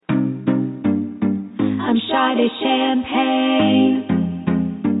I'm Sade Champagne.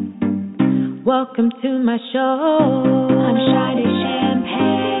 Welcome to my show. I'm Sade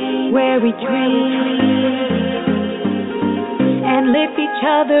Champagne, where we drink and lift each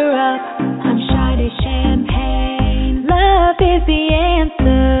other up. I'm Sade Champagne. Love is the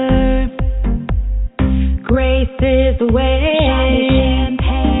answer. Grace is the way. Sade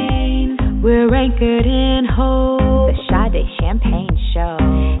Champagne. We're anchored in hope. The Sade Champagne Show.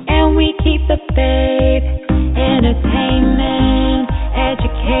 And we keep the faith, entertainment,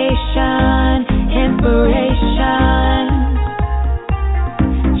 education, inspiration.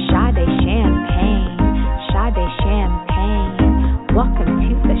 Sade Champagne, Sade Champagne. Welcome to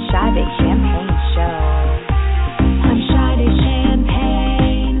the Sade Champagne Show. I'm Sade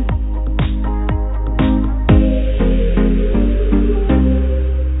Champagne.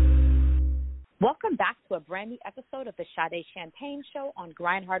 Welcome back to a brand new episode of the Sade Champagne Show on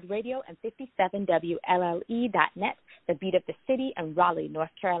Grindhard Radio and 57WLLE.net, the beat of the city in Raleigh, North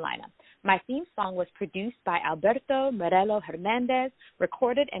Carolina. My theme song was produced by Alberto Morello Hernandez,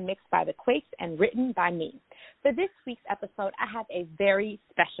 recorded and mixed by the Quakes, and written by me. For this week's episode, I have a very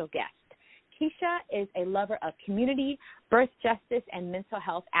special guest. Keesha is a lover of community, birth justice, and mental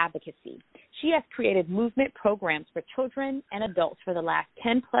health advocacy. She has created movement programs for children and adults for the last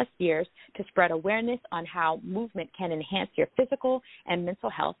 10-plus years to spread awareness on how movement can enhance your physical and mental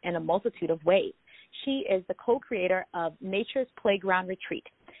health in a multitude of ways. She is the co-creator of Nature's Playground Retreat.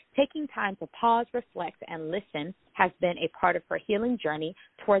 Taking time to pause, reflect, and listen has been a part of her healing journey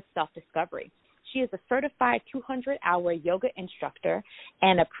towards self-discovery. She is a certified 200-hour yoga instructor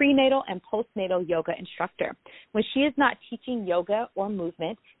and a prenatal and postnatal yoga instructor. When she is not teaching yoga or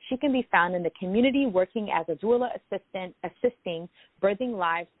movement, she can be found in the community working as a doula assistant, assisting birthing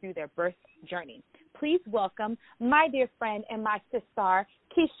lives through their birth journey. Please welcome my dear friend and my sister,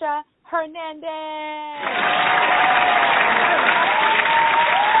 Keesha Hernandez.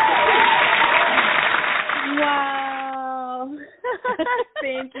 Wow.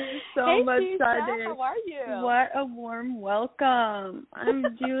 Thank you so much, Keesha, Sade. how are you? What a warm welcome.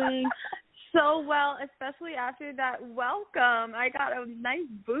 I'm doing so well, especially after that welcome. I got a nice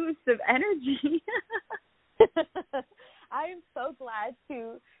boost of energy. I am so glad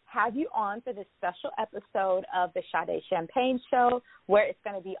to have you on for this special episode of the Sade Champagne Show, where it's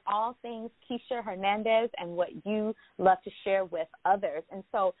going to be all things Keesha Hernandez and what you love to share with others. And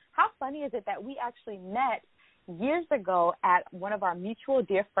so how funny is it that we actually met years ago at one of our mutual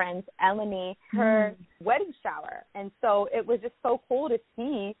dear friends, Eleni, her wedding shower. And so it was just so cool to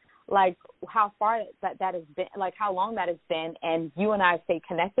see, like, how far that has been, like, how long that has been. And you and I have stayed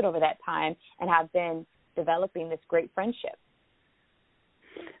connected over that time and have been developing this great friendship.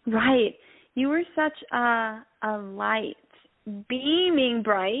 Right. You were such a light, beaming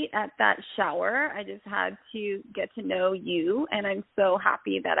bright at that shower. I just had to get to know you, and I'm so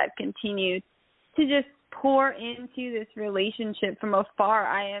happy that I've continued to just pour into this relationship from afar.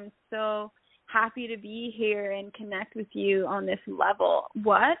 I am so happy to be here and connect with you on this level.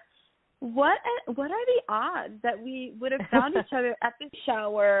 What are the odds that we would have found each other at the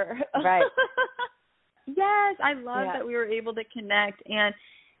shower? Right. Yes, I love that we were able to connect, and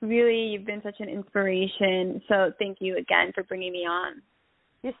really you've been such an inspiration. So thank you again for bringing me on.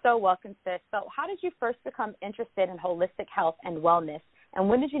 You're so welcome, sis. So how did you first become interested in holistic health and wellness, and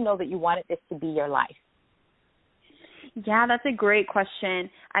when did you know that you wanted this to be your life? Yeah, that's a great question.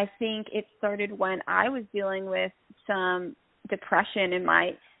 I think it started when I was dealing with some depression in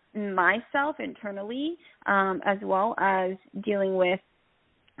myself internally, as well as dealing with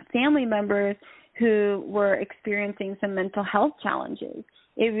family members who were experiencing some mental health challenges.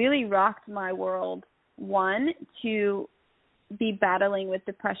 It really rocked my world, one, to be battling with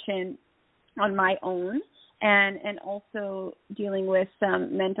depression on my own, and also dealing with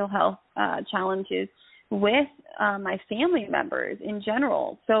some mental health challenges with my family members in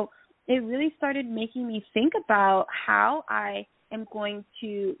general. So it really started making me think about how I am going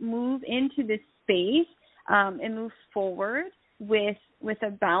to move into this space and move forward with a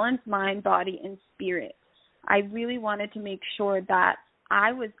balanced mind, body, and spirit. I really wanted to make sure that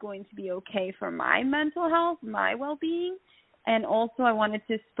I was going to be okay for my mental health, my well-being, and also I wanted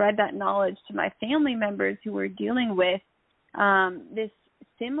to spread that knowledge to my family members who were dealing with this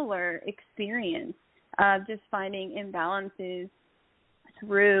similar experience of just finding imbalances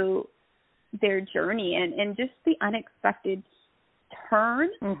through their journey and just the unexpected turn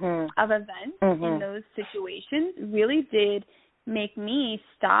of events in those situations really did make me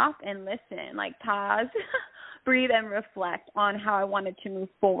stop and listen, like pause, breathe, and reflect on how I wanted to move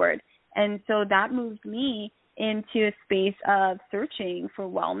forward. And so that moved me into a space of searching for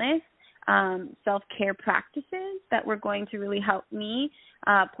wellness self-care practices that were going to really help me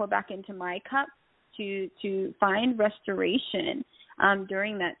pour back into my cup to find restoration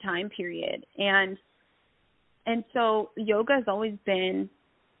during that time period. And so yoga has always been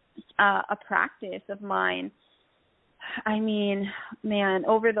a practice of mine. I mean, man,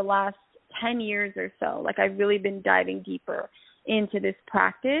 over the last 10 years or so, like I've really been diving deeper into this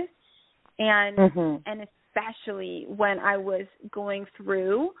practice. And especially when I was going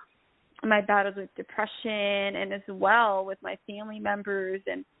through my battles with depression and as well with my family members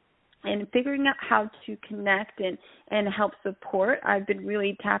and figuring out how to connect and help support, I've been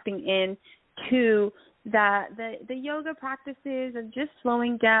really tapping into the yoga practices of just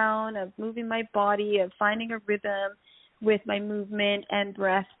slowing down, of moving my body, of finding a rhythm with my movement and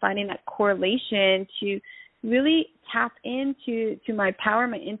breath, finding that correlation to really tap into my power,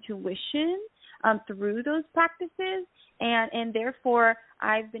 my intuition through those practices. And therefore,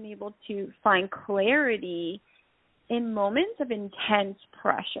 I've been able to find clarity in moments of intense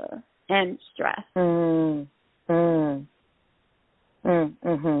pressure and stress. And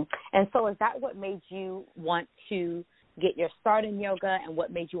so is that what made you want to get your start in yoga and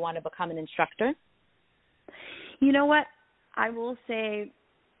what made you want to become an instructor? You know what? I will say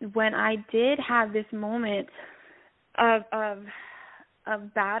when I did have this moment of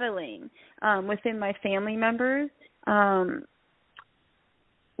battling within my family members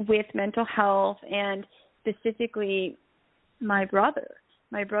with mental health, and specifically my brother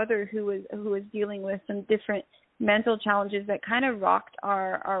who was dealing with some different mental challenges that kind of rocked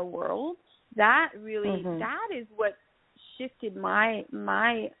our world, that really that is what shifted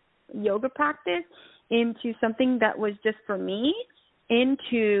my yoga practice into something that was just for me,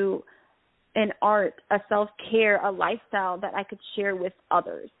 into an art, a self-care, a lifestyle that I could share with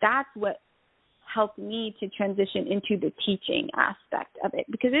others. That's what helped me to transition into the teaching aspect of it,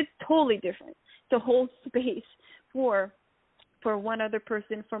 because it's totally different to hold space for one other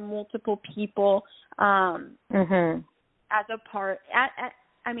person, for multiple people, as a part.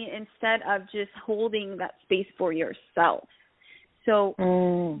 I mean, instead of just holding that space for yourself. So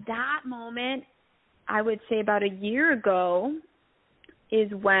that moment, I would say about a year ago, is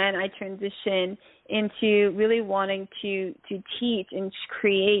when I transitioned into really wanting to teach and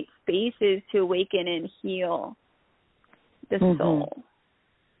create spaces to awaken and heal the soul.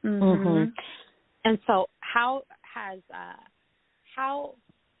 And so how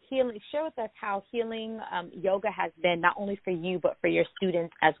healing, share with us how healing yoga has been not only for you but for your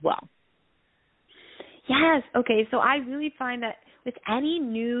students as well. Yes. Okay. So I really find that with any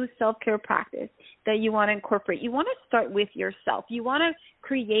new self-care practice that you want to incorporate, you want to start with yourself. You want to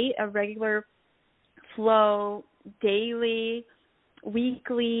create a regular flow, daily,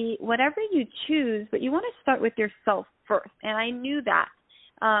 weekly, whatever you choose, but you want to start with yourself first. And I knew that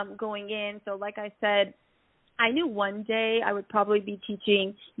going in. So like I said, I knew one day I would probably be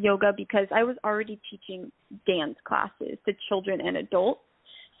teaching yoga because I was already teaching dance classes to children and adults.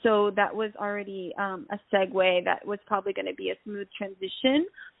 So that was already a segue that was probably going to be a smooth transition.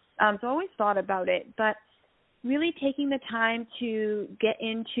 So I always thought about it. But really taking the time to get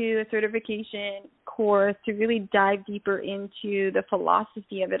into a certification course, to really dive deeper into the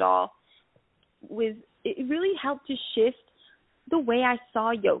philosophy of it all, it really helped to shift the way I saw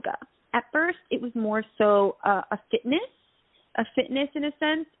yoga. At first, it was more so a fitness in a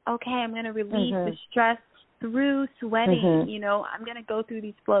sense. Okay, I'm going to release the stress through sweating, I'm going to go through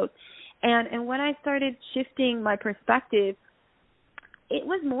these flows. And when I started shifting my perspective, it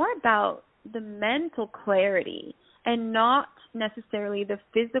was more about the mental clarity and not necessarily the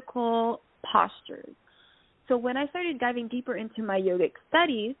physical postures. So when I started diving deeper into my yogic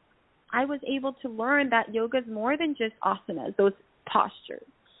studies, I was able to learn that yoga is more than just asanas, those postures.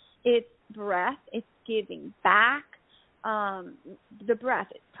 It's breath, it's giving back, the breath,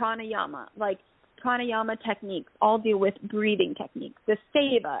 it's pranayama, like pranayama techniques all deal with breathing techniques. The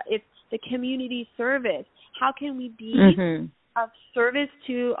seva, it's the community service. How can we be of service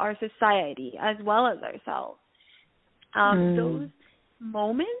to our society as well as ourselves? Those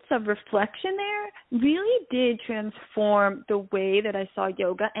moments of reflection there really did transform the way that I saw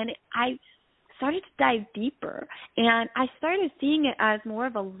yoga, and I started to dive deeper, and I started seeing it as more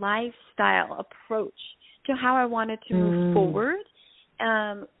of a lifestyle approach to how I wanted to move forward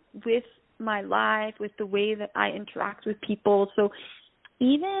with my life, with the way that I interact with people. So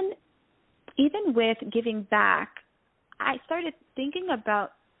even with giving back, I started thinking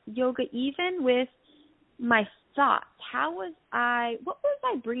about yoga even with my thoughts. What was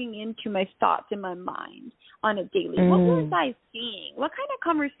I bringing into my thoughts in my mind on a daily? What was I seeing? What kind of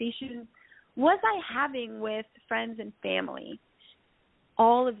conversations was I having with friends and family?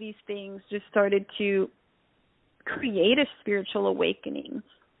 all of these things just started to create a spiritual awakening,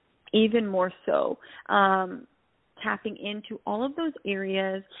 even more so. Tapping into all of those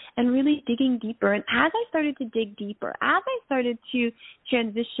areas and really digging deeper. And as I started to dig deeper, as I started to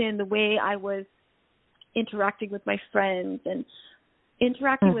transition the way I was interacting with my friends and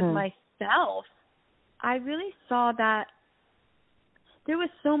interacting with myself, I really saw that there was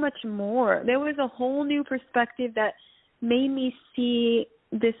so much more. There was a whole new perspective that made me see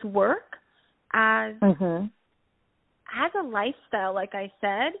this work as a lifestyle, like I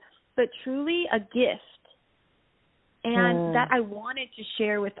said, but truly a gift. And that I wanted to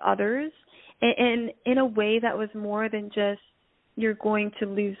share with others in a way that was more than just you're going to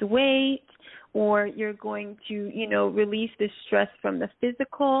lose weight or you're going to, release this stress from the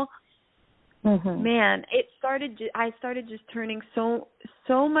physical. Man, I started just turning so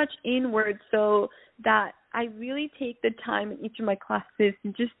much inward, so that I really take the time in each of my classes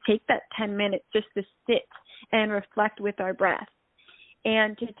to just take that 10 minutes just to sit and reflect with our breath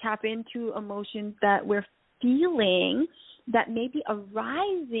and to tap into emotions that we're feeling that may be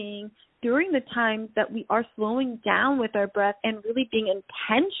arising during the times that we are slowing down with our breath and really being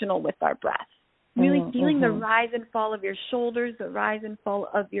intentional with our breath. Really feeling the rise and fall of your shoulders, the rise and fall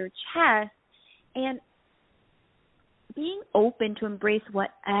of your chest, and being open to embrace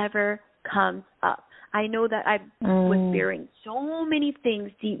whatever comes up. I know that I was bearing so many things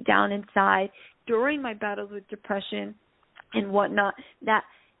deep down inside during my battles with depression and whatnot, that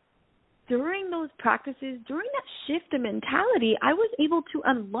during those practices, during that shift in mentality, I was able to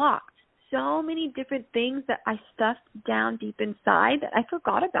unlock so many different things that I stuffed down deep inside that I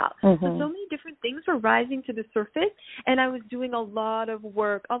forgot about. So many different things were rising to the surface, and I was doing a lot of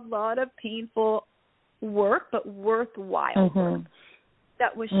work, a lot of painful work, but worthwhile work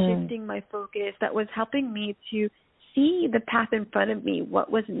that was shifting my focus, that was helping me to see the path in front of me,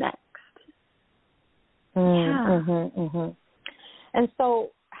 what was next. And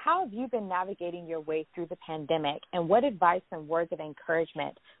so how have you been navigating your way through the pandemic, and what advice and words of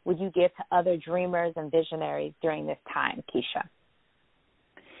encouragement would you give to other dreamers and visionaries during this time, Keesha?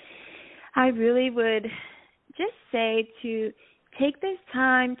 I really would just say to take this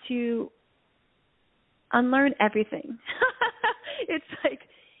time to unlearn everything. It's like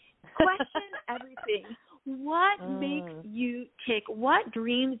question everything. What makes you tick? What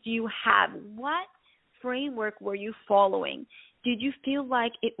dreams do you have? What framework were you following? Did you feel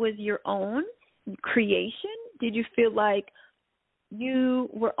like it was your own creation? Did you feel like you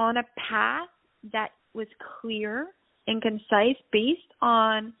were on a path that was clear and concise based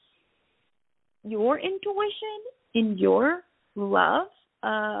on your intuition and your love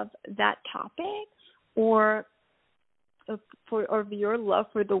of that topic, or your love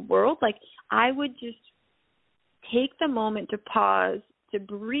for the world? Like, I would just take the moment to pause, to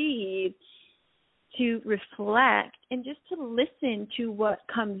breathe, to reflect, and just to listen to what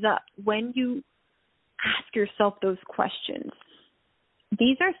comes up when you ask yourself those questions.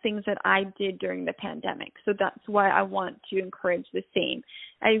 These are things that I did during the pandemic, so that's why I want to encourage the same.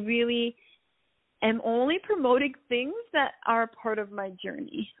 I really am only promoting things that are part of my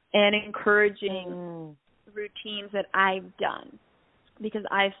journey and encouraging routines that I've done, because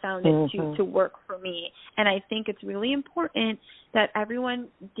I've found it to work for me. And I think it's really important that everyone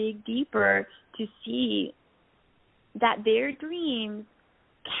dig deeper to see that their dreams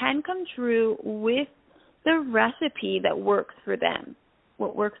can come true with the recipe that works for them.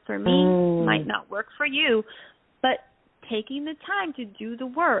 What works for me might not work for you, but taking the time to do the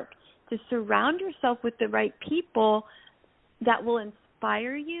work, to surround yourself with the right people that will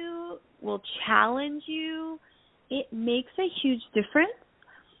inspire you, will challenge you, it makes a huge difference.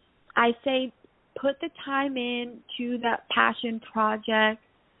 I say put the time in to that passion project.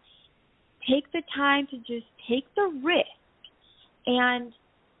 Take the time to just take the risk. And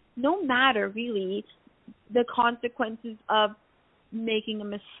no matter really the consequences of making a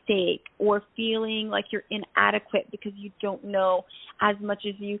mistake or feeling like you're inadequate because you don't know as much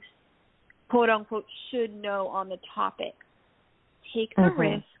as you quote unquote should know on the topic, take the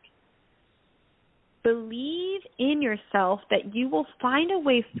risk. Believe in yourself that you will find a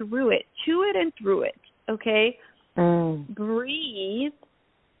way through it, to it and through it, okay? Breathe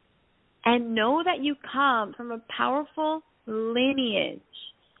and know that you come from a powerful lineage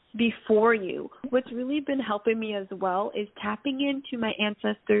before you. What's really been helping me as well is tapping into my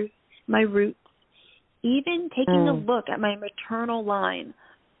ancestors, my roots, even taking a look at my maternal line,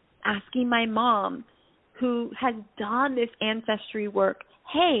 asking my mom, who has done this ancestry work,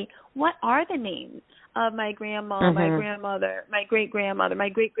 hey, what are the names of my grandma, my grandmother, my great-grandmother, my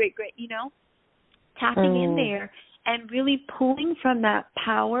great-great-great, tapping in there and really pulling from that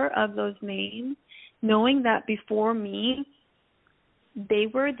power of those names, knowing that before me, they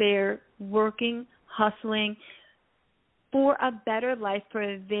were there working, hustling for a better life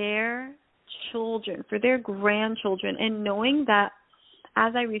for their children, for their grandchildren, and knowing that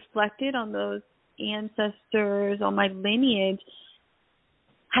as I reflected on those ancestors, on my lineage,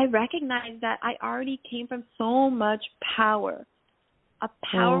 I recognized that I already came from so much power, a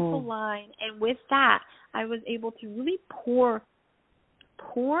powerful line, and with that, I was able to really pour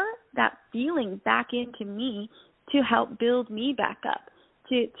that feeling back into me to help build me back up,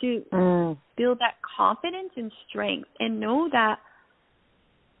 to build that confidence and strength, and know that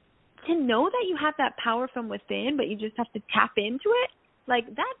you have that power from within, but you just have to tap into it. Like,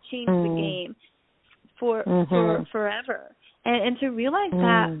 that changed the game for forever. And to realize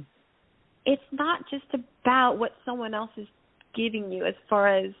that it's not just about what someone else is giving you as far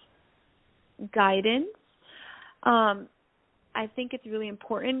as guidance. I think it's really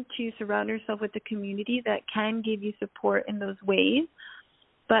important to surround yourself with a community that can give you support in those ways.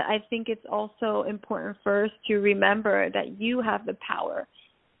 But I think it's also important first to remember that you have the power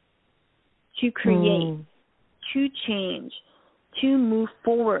to create, to change, to move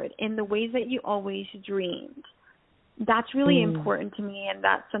forward in the ways that you always dreamed. That's really important to me, and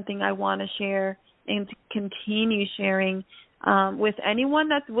that's something I want to share and to continue sharing with anyone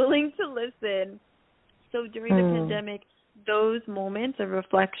that's willing to listen. So during the pandemic, those moments of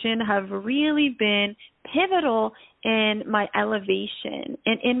reflection have really been pivotal in my elevation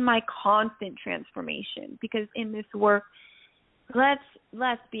and in my constant transformation, because in this work,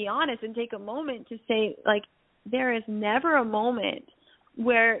 let's be honest and take a moment to say, like, there is never a moment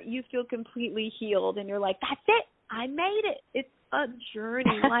where you feel completely healed and you're like, that's it, I made it. It's a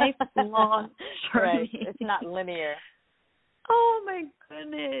journey, lifelong journey. Right. It's not linear. Oh, my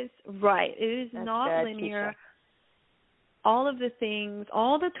goodness. Right. It is That's not good, linear. Keesha. All of the things,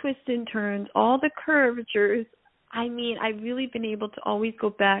 all the twists and turns, all the curvatures. I mean, I've really been able to always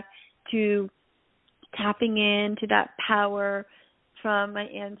go back to tapping into that power from my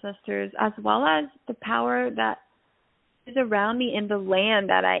ancestors, as well as the power that is around me in the land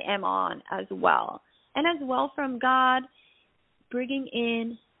that I am on as well. And as well from God, bringing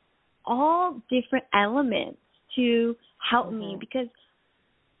in all different elements to help me, because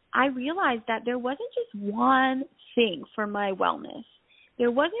I realized that there wasn't just one thing for my wellness. There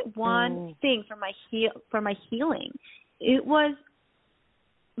wasn't one thing for my healing. It was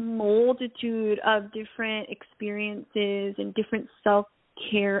multitude of different experiences and different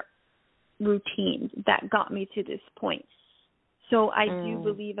self-care routines that got me to this point. So I do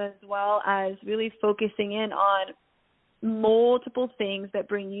believe, as well as really focusing in on multiple things that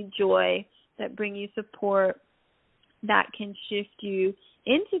bring you joy, that bring you support, that can shift you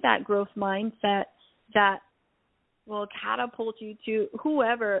into that growth mindset that will catapult you to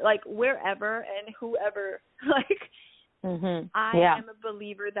whoever, like wherever and whoever. Like, I am a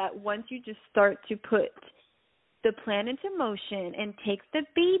believer that once you just start to put the plan into motion and take the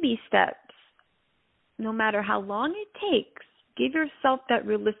baby steps, no matter how long it takes, give yourself that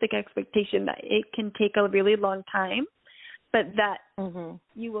realistic expectation that it can take a really long time, but that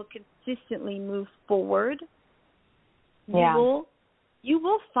you will consistently move forward. You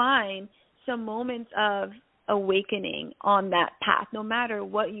will find some moments of awakening on that path, no matter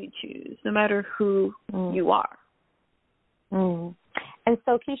what you choose, no matter who you are. And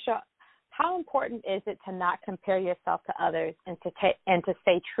so, Keesha, how important is it to not compare yourself to others and to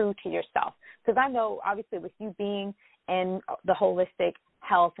stay true to yourself? Because I know, obviously, with you being in the holistic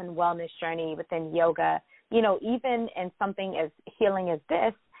health and wellness journey within yoga, you know, even in something as healing as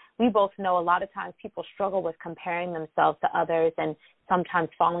this, we both know a lot of times people struggle with comparing themselves to others and sometimes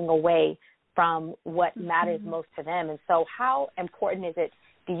falling away from what matters most to them. And so how important is it,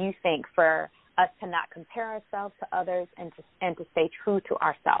 do you think, for us to not compare ourselves to others and to stay true to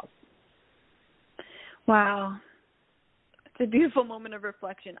ourselves? Wow. It's a beautiful moment of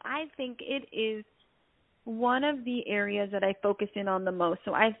reflection. I think it is one of the areas that I focus in on the most.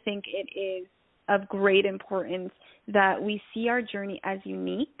 So I think it is of great importance that we see our journey as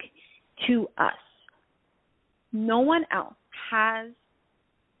unique to us. No one else has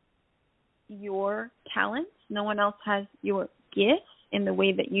your talents. No one else has your gifts in the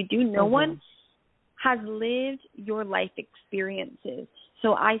way that you do. No one has lived your life experiences.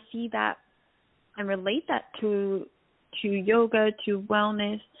 So I see that and relate that to yoga, to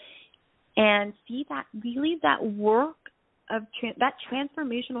wellness, and see that really that work of that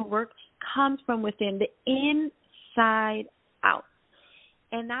transformational work comes from within, the inside out.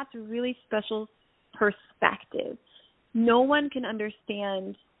 And that's a really special perspective. No one can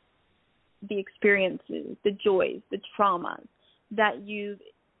understand the experiences, the joys, the traumas that you've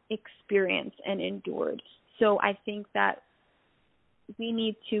experienced and endured. So I think that we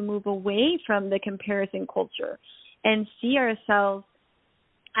need to move away from the comparison culture and see ourselves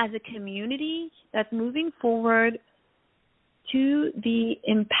as a community that's moving forward to the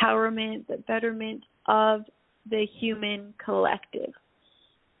empowerment, the betterment of the human collective.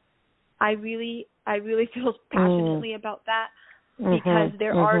 I really feel passionately about that because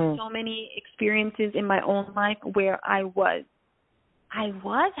there are so many experiences in my own life where I was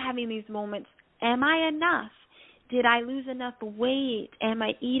having these moments. Am I enough? Did I lose enough weight? Am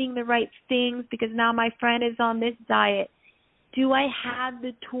I eating the right things because now my friend is on this diet? Do I have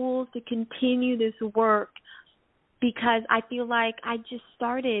the tools to continue this work because I feel like I just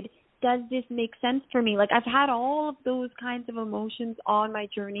started? Does this make sense for me? Like, I've had all of those kinds of emotions on my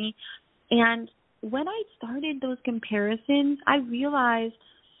journey. And when I started those comparisons, I realized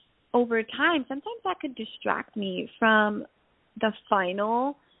over time, sometimes that could distract me from the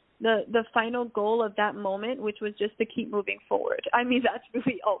final goal of that moment, which was just to keep moving forward. I mean, that's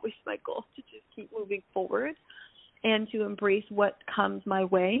really always my goal, to just keep moving forward and to embrace what comes my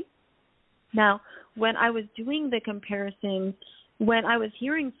way. Now, when I was doing the comparisons, when I was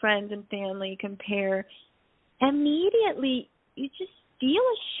hearing friends and family compare, immediately you just feel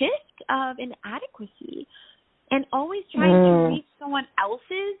a shift of inadequacy and always trying to reach someone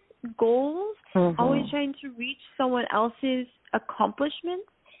else's goals, always trying to reach someone else's accomplishments.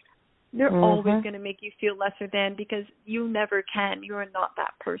 They're always going to make you feel lesser than, because you never can. You are not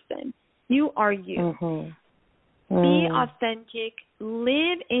that person. You are you. Be authentic.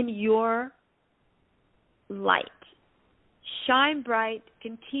 Live in your light. Shine bright.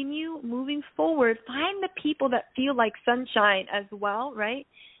 Continue moving forward. Find the people that feel like sunshine as well, right?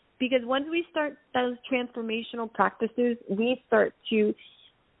 Because once we start those transformational practices, we start to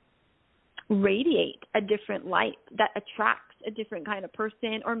radiate a different light that attracts a different kind of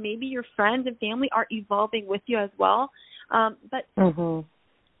person, or maybe your friends and family are evolving with you as well. But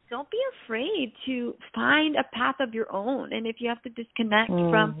don't be afraid to find a path of your own. And if you have to disconnect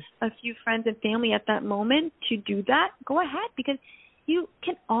from a few friends and family at that moment to do that, go ahead, because you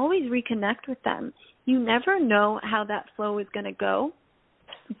can always reconnect with them. You never know how that flow is going to go.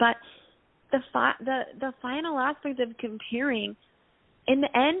 But the final aspect of comparing, in the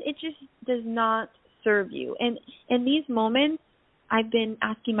end, it just does not serve you. And in these moments, I've been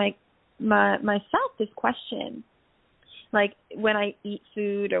asking myself this question. Like, when I eat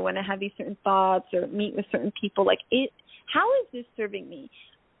food or when I have these certain thoughts or meet with certain people, how is this serving me?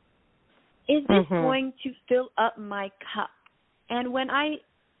 Is this going to fill up my cup? And when I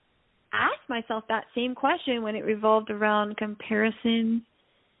asked myself that same question, when it revolved around comparisons,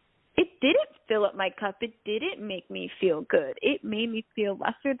 it didn't fill up my cup. It didn't make me feel good. It made me feel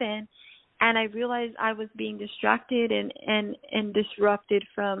lesser than. And I realized I was being distracted and disrupted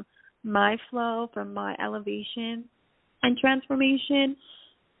from my flow, from my elevation and transformation.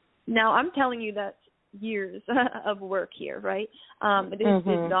 Now, I'm telling you that's years of work here, right? This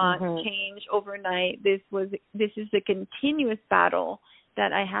did not change overnight. This is a continuous battle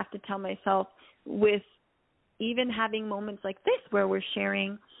that I have to tell myself, with even having moments like this where we're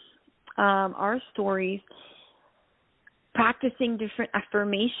sharing our stories, practicing different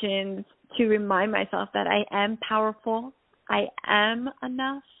affirmations to remind myself that I am powerful, I am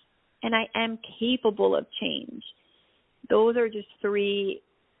enough, and I am capable of change. Those are just 3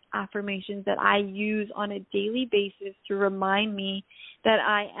 affirmations that I use on a daily basis to remind me that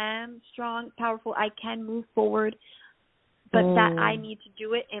I am strong, powerful, I can move forward, but that I need to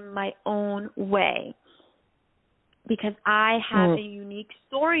do it in my own way, because I have a unique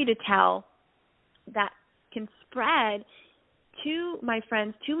story to tell that can spread to my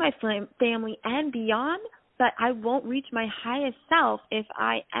friends, to my family, and beyond, but I won't reach my highest self if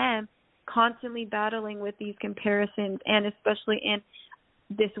I am constantly battling with these comparisons, and especially in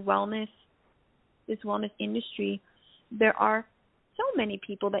this wellness industry. There are so many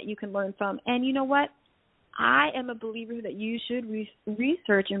people that you can learn from, and you know what? I am a believer that you should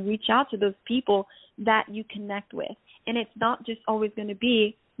research and reach out to those people that you connect with, and it's not just always going to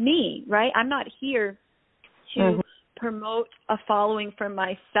be me, right? I'm not here to promote a following for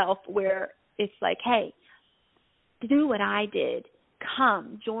myself where it's like, hey, do what I did.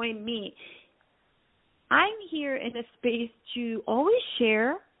 Come, join me. I'm here in a space to always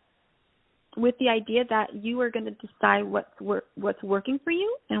share, with the idea that you are going to decide what's working for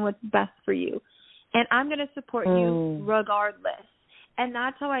you and what's best for you. And I'm going to support you regardless. And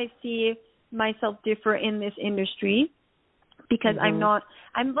that's how I see myself differ in this industry, because it's not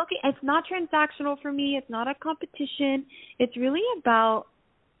transactional for me. It's not a competition. It's really about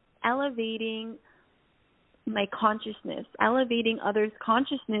elevating my consciousness, elevating others'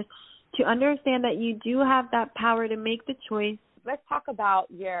 consciousness to understand that you do have that power to make the choice. Let's talk about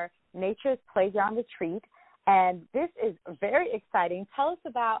your Nature's Playground retreat, and this is very exciting. Tell us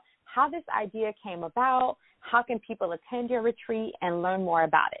about how this idea came about. How can people attend your retreat and learn more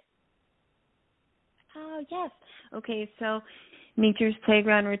about it? Oh, yes. Okay, so Nature's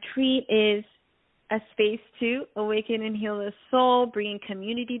Playground Retreat is a space to awaken and heal the soul, bringing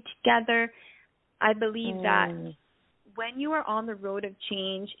community together. I believe that when you are on the road of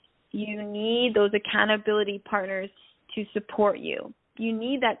change, you need those accountability partners to support you. You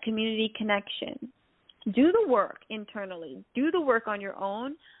need that community connection. Do the work internally. Do the work on your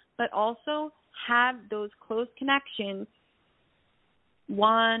own, but also have those close connections,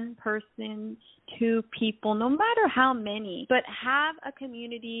 one person, two people, no matter how many, but have a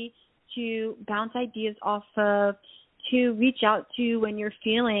community to bounce ideas off of, to reach out to when you're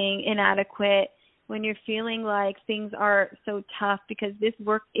feeling inadequate, when you're feeling like things are so tough, because this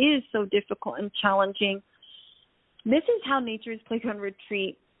work is so difficult and challenging. This is how Nature's Playground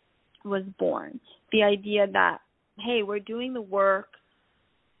Retreat was born. The idea that, hey, we're doing the work.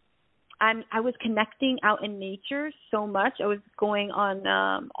 I was connecting out in nature so much. I was going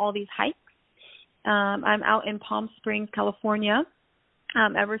on all these hikes. I'm out in Palm Springs, California,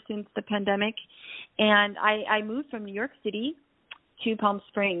 ever since the pandemic. And I moved from New York City to Palm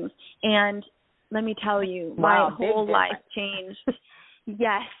Springs. And let me tell you, my whole life changed.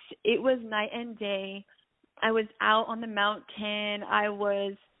 Yes, it was night and day. I was out on the mountain. I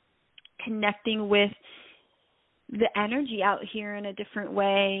was connecting with the energy out here in a different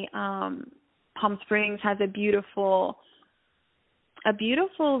way. Palm Springs has a beautiful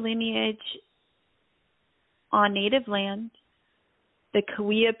lineage on native land, the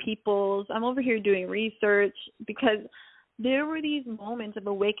Kauai peoples. I'm over here doing research because there were these moments of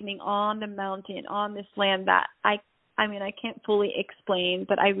awakening on the mountain, on this land that I can't fully explain,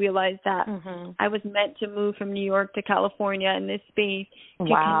 but I realized that I was meant to move from New York to California in this space to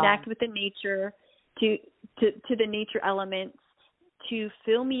connect with the nature, to the nature elements, to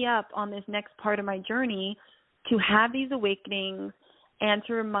fill me up on this next part of my journey, to have these awakenings and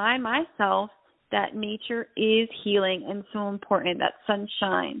to remind myself that nature is healing and so important, that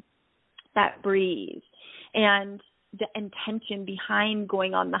sunshine, that breeze, and the intention behind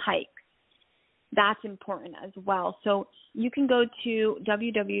going on the hike. That's important as well. So you can go to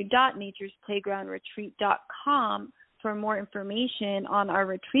www.naturesplaygroundretreat.com for more information on our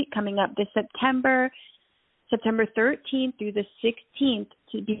retreat coming up this September 13th through the 16th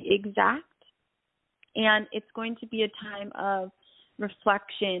to be exact. And it's going to be a time of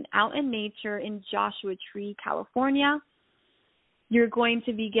reflection out in nature in Joshua Tree, California. You're going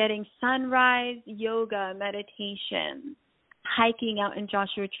to be getting sunrise, yoga, meditation, hiking out in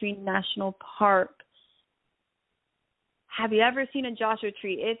Joshua Tree National Park. Have you ever seen a Joshua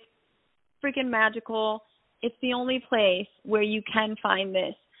Tree? It's freaking magical. It's the only place where you can find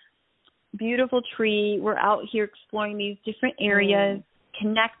this beautiful tree. We're out here exploring these different areas,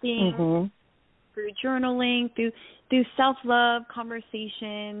 connecting through journaling, through self-love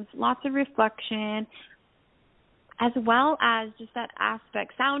conversations, lots of reflection, as well as just that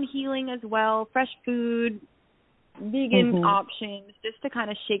aspect, sound healing as well, fresh food, vegan options, just to kind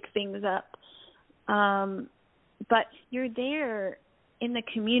of shake things up. But you're there in the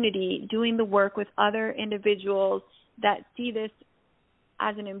community doing the work with other individuals that see this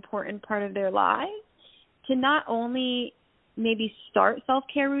as an important part of their lives, to not only maybe start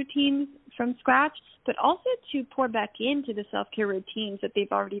self-care routines from scratch, but also to pour back into the self-care routines that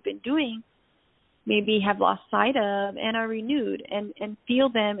they've already been doing, maybe have lost sight of and are renewed, and feel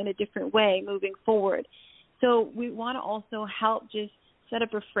them in a different way moving forward. So we want to also help just set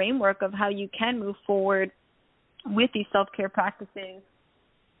up a framework of how you can move forward with these self-care practices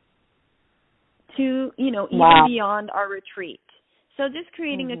to, even beyond our retreat. So just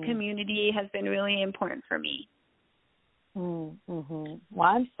creating a community has been really important for me. Well,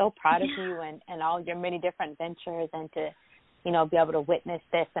 I'm so proud of you and all your many different ventures, and to, be able to witness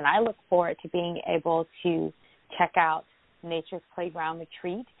this. And I look forward to being able to check out Nature's Playground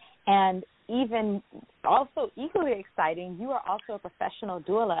Retreat. And even also equally exciting, you are also a professional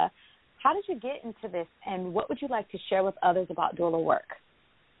doula. How did you get into this, and what would you like to share with others about doula work?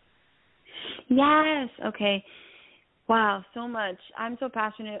 Yes. Okay. Wow, so much. I'm so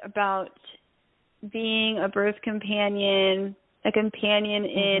passionate about being a birth companion, a companion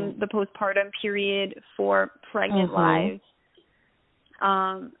in the postpartum period for pregnant lives.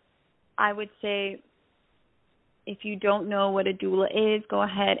 I would say, if you don't know what a doula is, go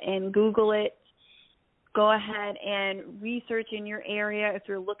ahead and Google it. go ahead and research in your area. If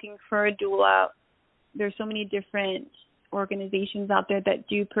you're looking for a doula, there's so many different organizations out there that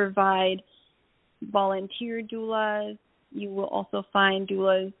do provide volunteer doulas. You will also find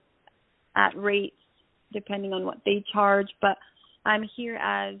doulas at rates depending on what they charge. But I'm here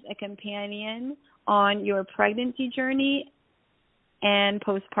as a companion on your pregnancy journey and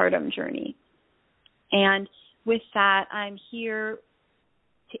postpartum journey. And with that, I'm here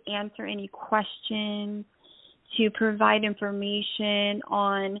to answer any questions, to provide information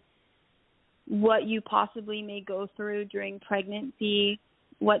on what you possibly may go through during pregnancy,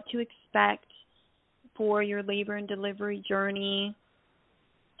 what to expect for your labor and delivery journey,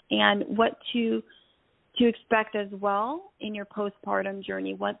 and what to expect as well in your postpartum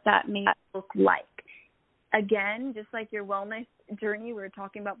journey, what that may look like. Again, just like your wellness journey we were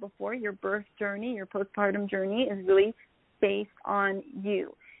talking about before, your birth journey, your postpartum journey is really based on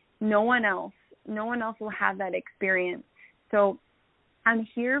you. No one else will have that experience. So I'm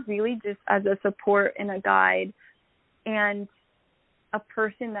here really just as a support and a guide and a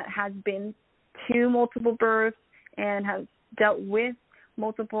person that has been to multiple births and has dealt with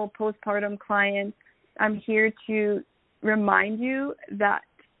multiple postpartum clients. I'm here to remind you that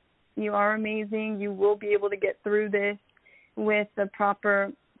you are amazing. You will be able to get through this with the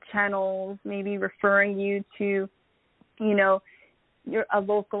proper channels, maybe referring you to, a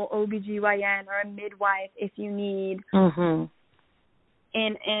local OBGYN or a midwife if you need. Mm-hmm.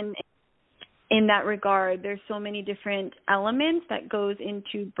 And in that regard, there's so many different elements that goes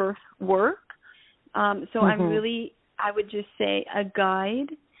into birth work. So I'm really, I would just say, a guide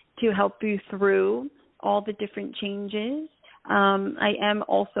to help you through all the different changes. I am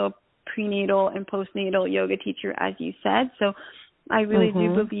also a prenatal and postnatal yoga teacher, as you said. So I really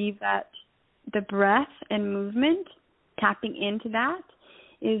do believe that the breath and movement, tapping into that,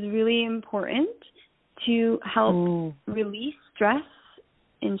 is really important to help release stress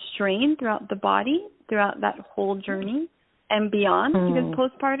and strain throughout the body, throughout that whole journey and beyond.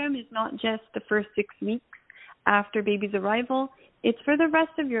 Because postpartum is not just the first 6 weeks after baby's arrival. It's for the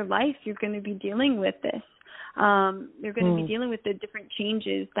rest of your life. You're going to be dealing with this. You're going to be dealing with the different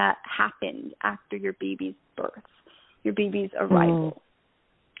changes that happened after your baby's birth, your baby's arrival.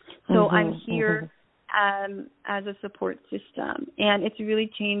 So I'm here as a support system, and it's really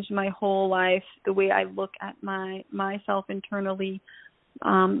changed my whole life, the way I look at myself internally.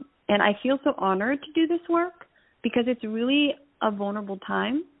 And I feel so honored to do this work because it's really a vulnerable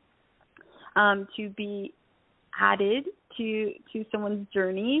time to be added to someone's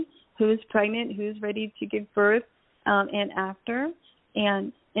journey who is pregnant, who's ready to give birth, and after.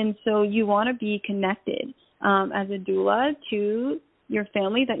 And so you want to be connected as a doula to your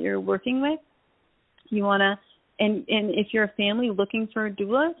family that you're working with. You want to, and if you're a family looking for a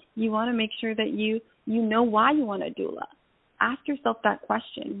doula, you want to make sure that you know why you want a doula. Ask yourself that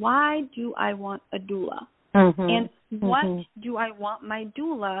question. Why do I want a doula? And what do I want my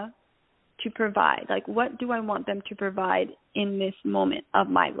doula to provide? Like, what do I want them to provide in this moment of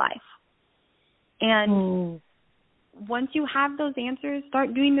my life? And once you have those answers,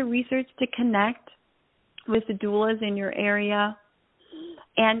 start doing the research to connect with the doulas in your area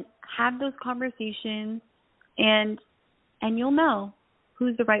and have those conversations, and you'll know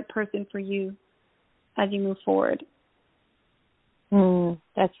who's the right person for you as you move forward.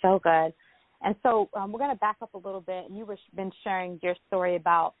 That's so good. And so we're going to back up a little bit. You've been sharing your story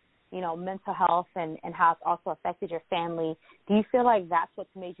about, mental health and how it's also affected your family. Do you feel like that's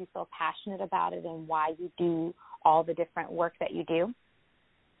what's made you so passionate about it and why you do all the different work that you do?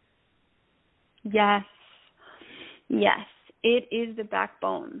 Yes. It is the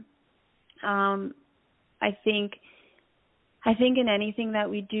backbone. I think in anything that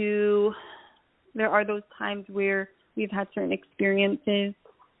we do, there are those times where we've had certain experiences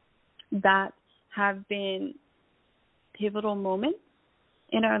that have been pivotal moments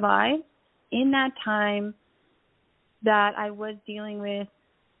in our lives. In that time that I was dealing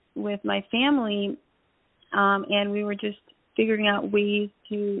with my family, and we were just figuring out ways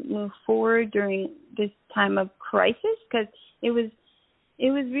to move forward during this time of crisis, because it was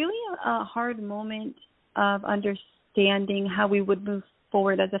really a hard moment of understanding how we would move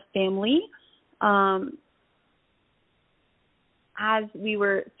forward as a family. As we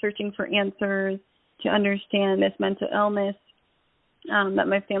were searching for answers to understand this mental illness that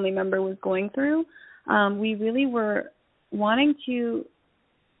my family member was going through, we really were wanting to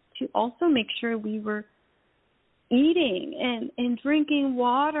also make sure we were eating and drinking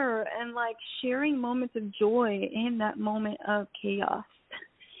water and sharing moments of joy in that moment of chaos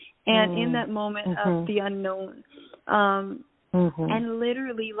and in that moment of the unknown. And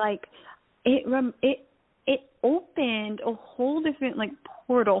literally it opened a whole different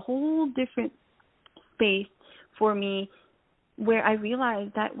portal, whole different space for me where I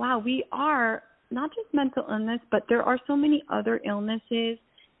realized that, wow, we are not just mental illness, but there are so many other illnesses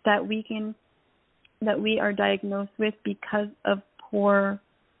that we are diagnosed with because of poor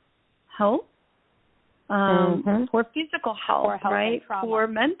health, poor physical health, poor health, right? Poor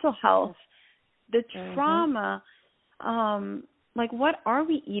mental health, the trauma. What are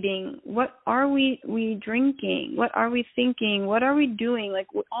we eating? What are we drinking? What are we thinking? What are we doing?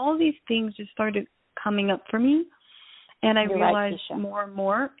 All these things just started coming up for me. And I realized more and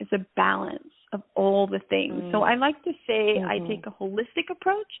more it's a balance of all the things. So I like to say I take a holistic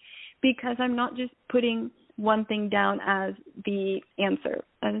approach because I'm not just putting one thing down as the answer,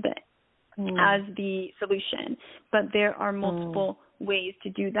 as the solution. But there are multiple ways to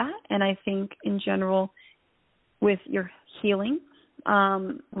do that. And I think in general, with your healing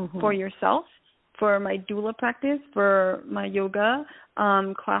for yourself, for my doula practice, for my yoga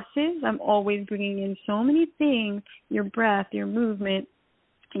classes, I'm always bringing in so many things, your breath, your movement,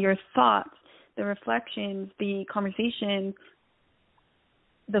 your thoughts, the reflections, the conversations,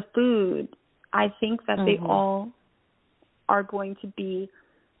 the food. I think that they all are going to be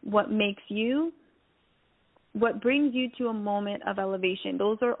what brings you to a moment of elevation.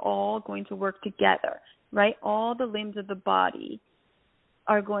 Those are all going to work together, right? All the limbs of the body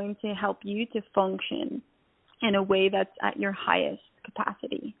are going to help you to function in a way that's at your highest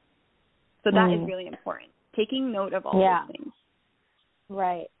capacity. So that is really important, taking note of all those things.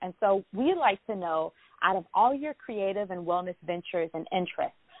 Right. And so we'd like to know, out of all your creative and wellness ventures and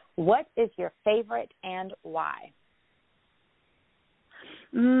interests, what is your favorite and why?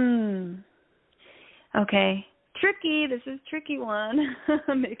 Okay. Tricky. This is a tricky one,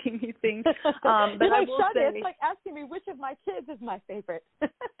 making me think. But You're I will say, it's like asking me which of my kids is my favorite.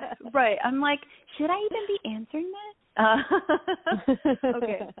 Right. I'm like, should I even be answering that?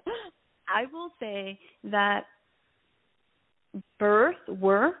 Okay. I will say that birth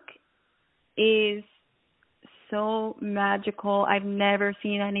work is so magical. I've never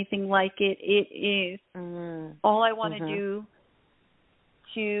seen anything like it. It is all I want to do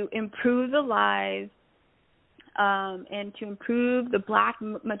to improve the lives and to improve the Black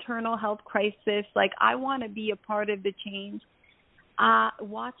maternal health crisis. I want to be a part of the change.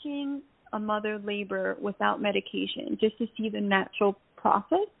 Watching a mother labor without medication, just to see the natural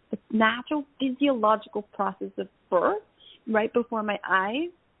process, the natural physiological process of birth right before my eyes,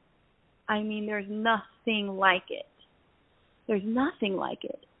 I mean, there's nothing like it. There's nothing like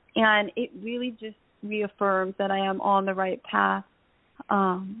it. And it really just reaffirms that I am on the right path,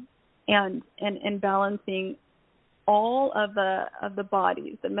 and balancing all of the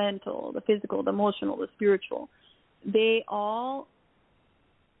bodies, the mental, the physical, the emotional, the spiritual. They all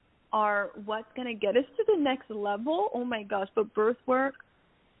are what's going to get us to the next level. Oh my gosh, but birth work,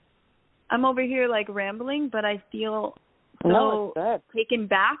 I'm over here rambling, but I feel so taken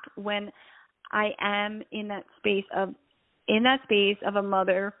back when I am in that space of a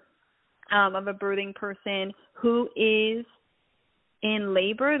mother, of a birthing person who is in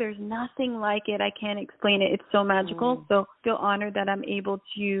labor. There's nothing like it. I can't explain it. It's so magical. So I feel honored that I'm able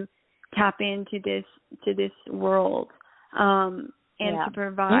to tap into this world. And to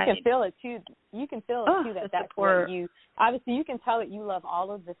provide. You can feel it too. You can feel it too. That's what you. Obviously, you can tell that you love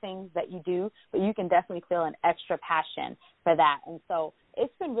all of the things that you do, but you can definitely feel an extra passion for that. And so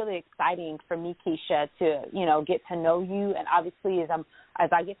it's been really exciting for me, Keesha, to get to know you. And obviously, as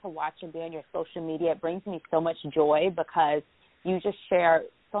I get to watch and be on your social media, it brings me so much joy because you just share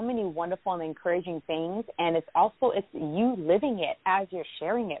so many wonderful and encouraging things, and it's you living it as you're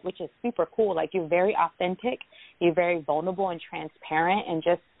sharing it, which is super cool. You're very authentic, you're very vulnerable and transparent, and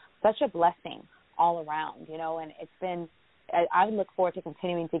just such a blessing all around, and it's been, I look forward to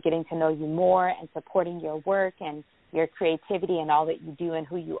continuing to getting to know you more and supporting your work and your creativity and all that you do and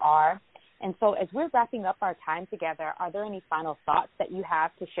who you are. And so as we're wrapping up our time together, are there any final thoughts that you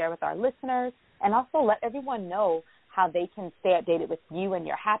have to share with our listeners, and also let everyone know how they can stay updated with you and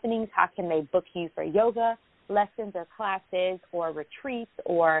your happenings? How can they book you for yoga lessons or classes or retreats,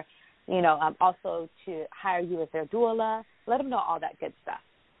 or, also to hire you as their doula? Let them know all that good stuff.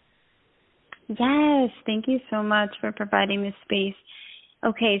 Yes, thank you so much for providing this space.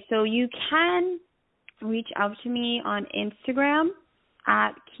 Okay, so you can reach out to me on Instagram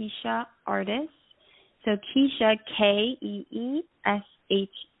at Keesha Artist. So Keesha, Keesha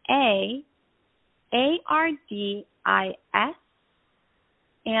Ardis,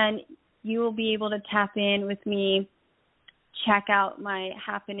 and you will be able to tap in with me, check out my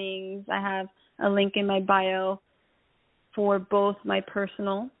happenings. I have a link in my bio for both my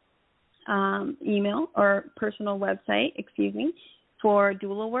personal email or personal website, for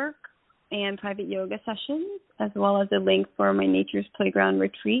doula work and private yoga sessions, as well as a link for my Nature's Playground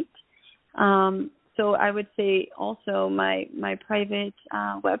retreat. So I would say also my private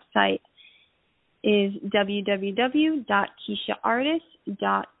website is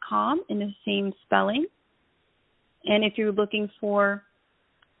www.keeshaartist.com in the same spelling. And if you're looking for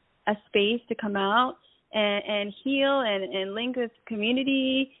a space to come out and heal and link with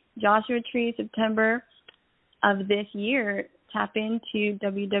community, Joshua Tree, September of this year, tap into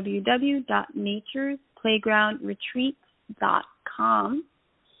www.naturesplaygroundretreats.com.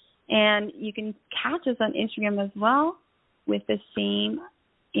 And you can catch us on Instagram as well with the same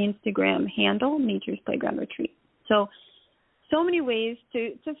Instagram handle, Nature's Playground Retreat. So many ways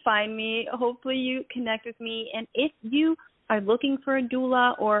to find me. Hopefully you connect with me. And if you are looking for a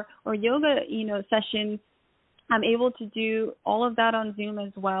doula or yoga, sessions, I'm able to do all of that on Zoom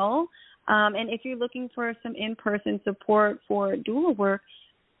as well. And if you're looking for some in-person support for doula work,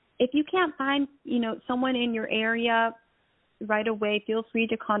 if you can't find, someone in your area right away, feel free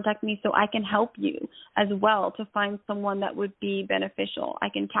to contact me so I can help you as well to find someone that would be beneficial. I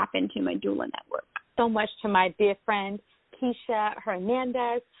can tap into my doula network. So much to my dear friend Keesha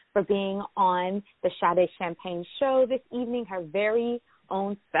Hernandez for being on the Sade Champagne show this evening, her very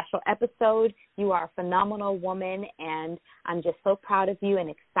own special episode. You are a phenomenal woman, and I'm just so proud of you and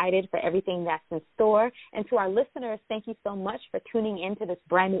excited for everything that's in store. And to our listeners, thank you so much for tuning in to this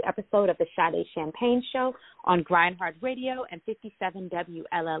brand new episode of the Sade Champagne show on Grindhard Radio and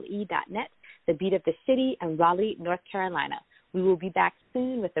 57WLLE.net, the beat of the city in Raleigh, North Carolina. We will be back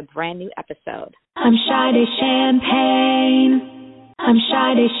soon with a brand new episode. I'm Sade Champagne. I'm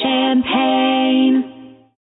Sade Champagne.